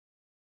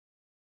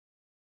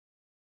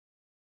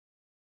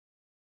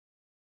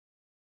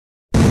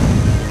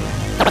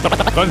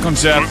Grøn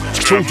Koncert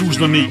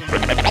 2009.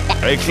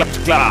 Er I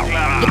klar?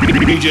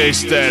 DJ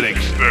Static.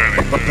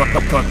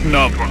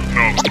 Knop.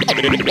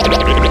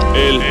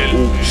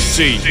 LOC.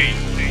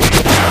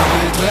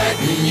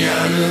 Drikken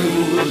hjernet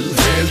ud,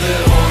 hælte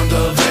rundt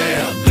og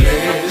vær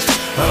blæst,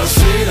 og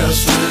se dig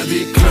sved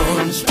i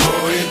kluns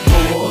på et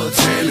bord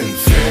til en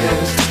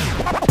fest.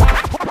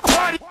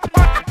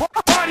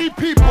 Party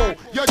people,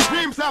 your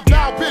dreams have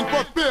now been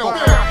fulfilled.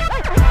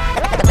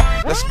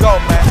 Let's go,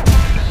 man.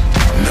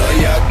 Når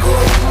jeg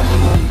går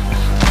ud,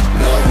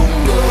 når hun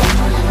går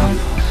ud,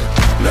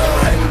 når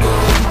han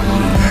går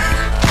ud.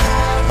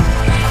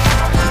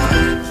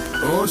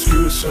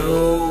 Undskyld så.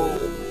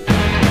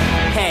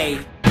 Hey.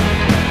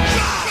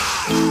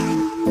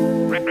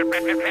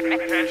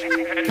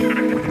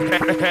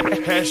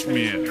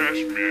 Kashmir.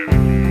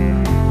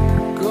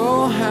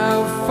 Go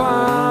have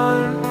fun.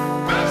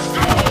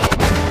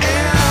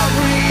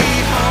 Every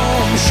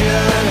home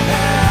should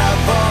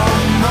have a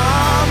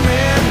mom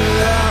in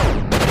love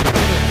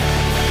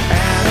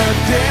and a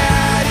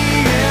daddy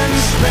in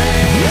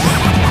space.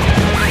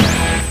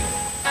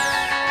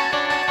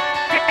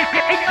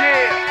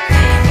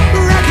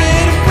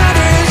 Rocket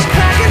brothers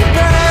cracking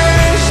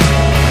burst.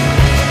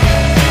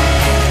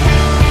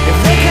 If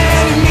they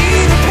can't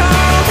meet the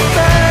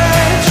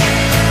converge,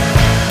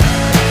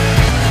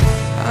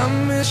 I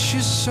miss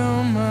you so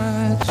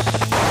much,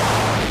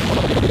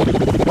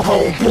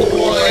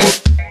 homeboy.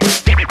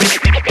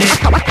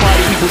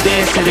 Party people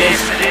dance to this.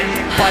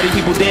 Party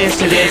people dance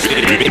to this.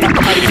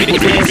 Party people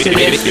dance to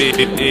this.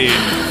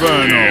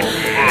 Inferno.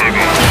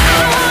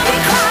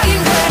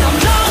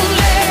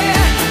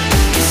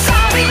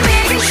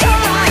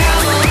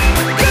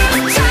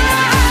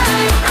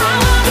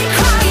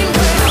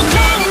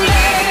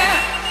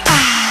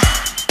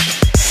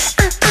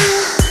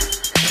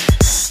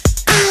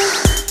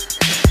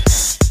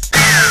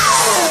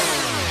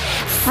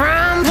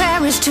 From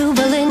Paris to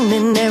Berlin,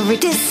 in every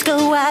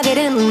disco I get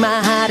in, my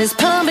heart is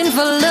pumping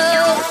for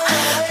love.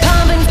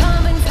 Pumping,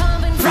 pumping,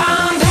 pumping.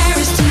 From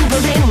Paris to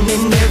Berlin,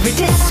 in every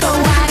disco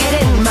I get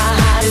in, my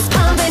heart is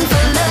pumping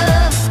for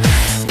love.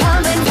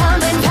 Pumping,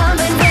 pumping,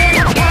 pumping,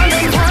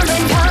 pumping,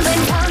 pumping,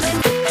 pumping, pumping.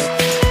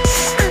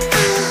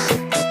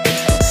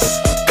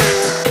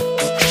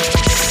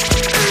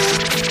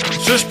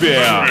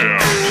 Søsbjerg.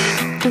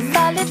 Du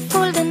var lidt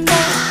fuld den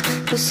dag.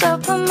 Du så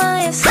på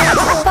mig og sagde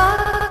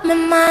fuck med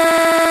mig.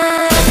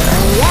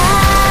 Og jeg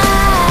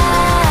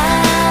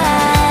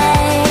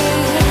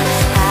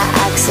har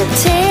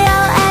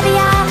accepteret, at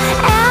jeg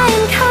er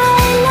en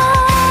kejler.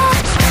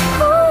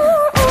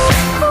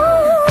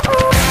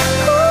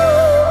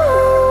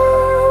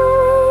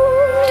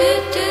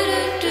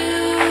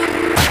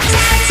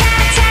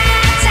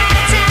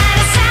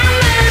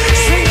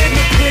 Sing lidt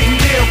med blikken,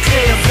 det er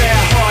okay at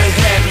være høj i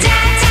hatten.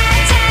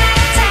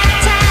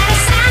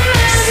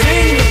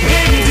 Sing med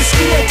blikken, det er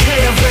sgu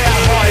okay at være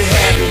høj i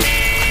hatten.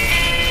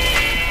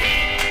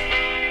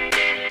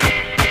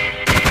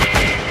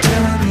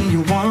 Tell me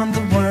you want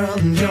the world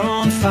and you're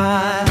on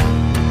fire.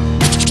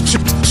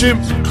 Tim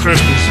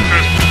Christensen.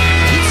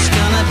 It's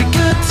gonna be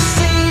good to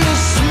see you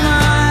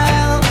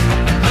smile,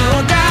 no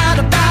doubt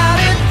about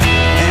it.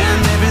 And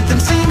everything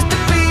seems to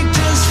be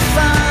just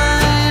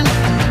fine,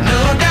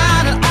 no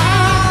doubt at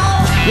all.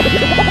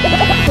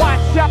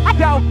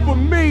 Watch out for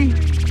me.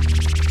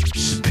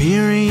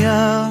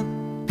 Superior,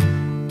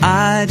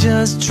 I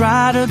just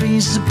try to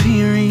be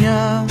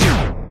superior.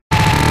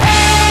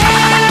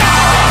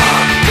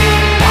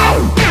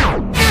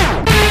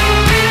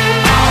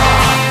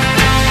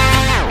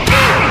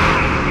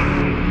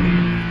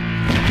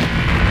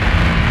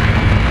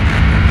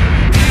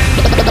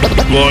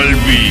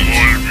 Volbeat.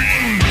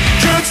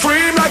 Could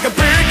scream like a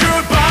big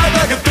goodbye,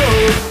 like a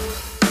dove.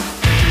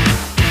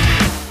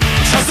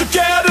 Just to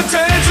get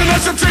attention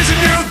as I'm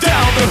chasing you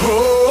down the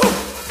hole.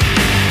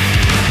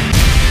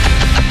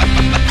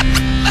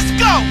 Let's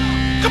go!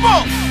 Come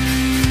on!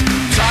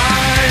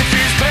 Time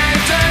keeps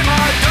painting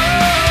my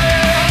door,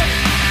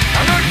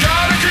 and I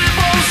gotta keep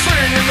on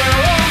singing their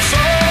own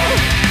song.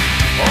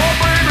 Oh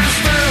baby,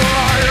 still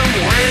I am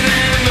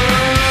waiting in the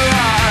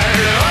light.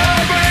 Oh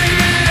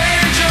baby,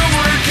 angel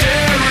will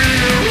carry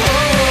you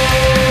home.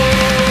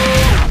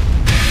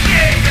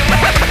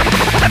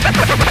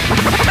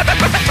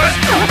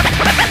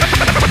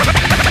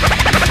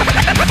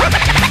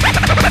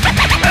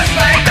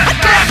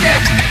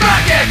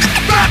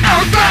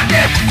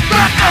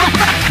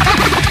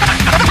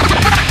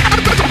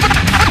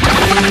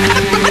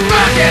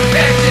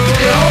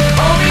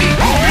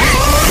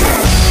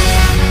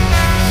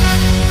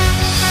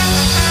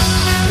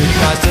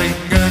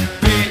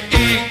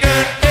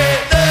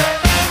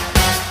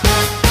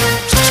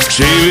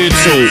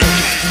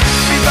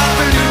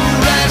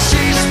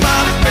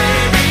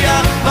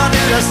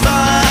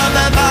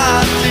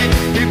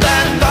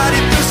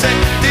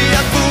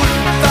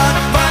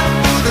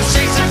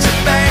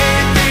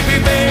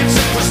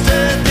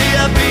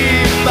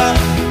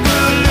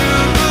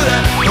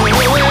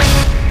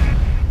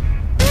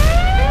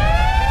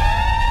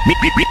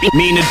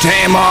 Mine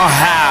damer og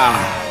herrer,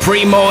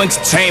 Primo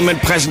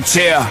Entertainment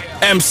præsenterer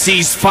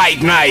MC's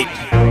Fight Night.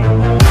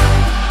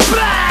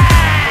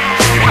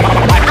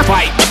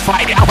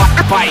 Fight night,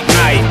 fight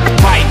night,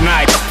 fight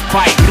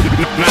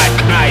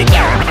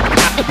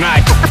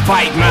night,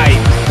 fight night.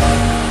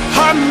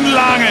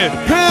 Håndlange,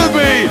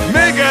 Hedvig,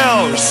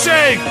 Michael,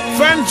 Shake,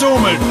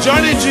 Fantomet,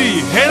 Johnny G,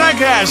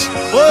 Hennakas,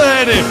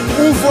 Rødhætte,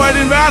 UFO er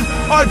din vært,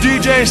 og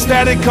DJ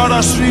Static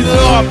cutter svinet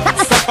op.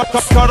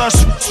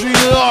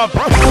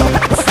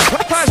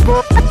 Pas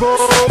på,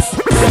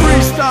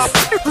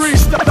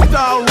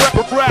 freestyle,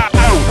 rap.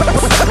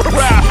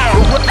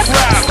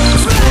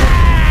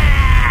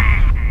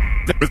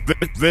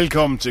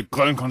 Velkommen til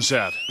Grøn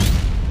Koncert.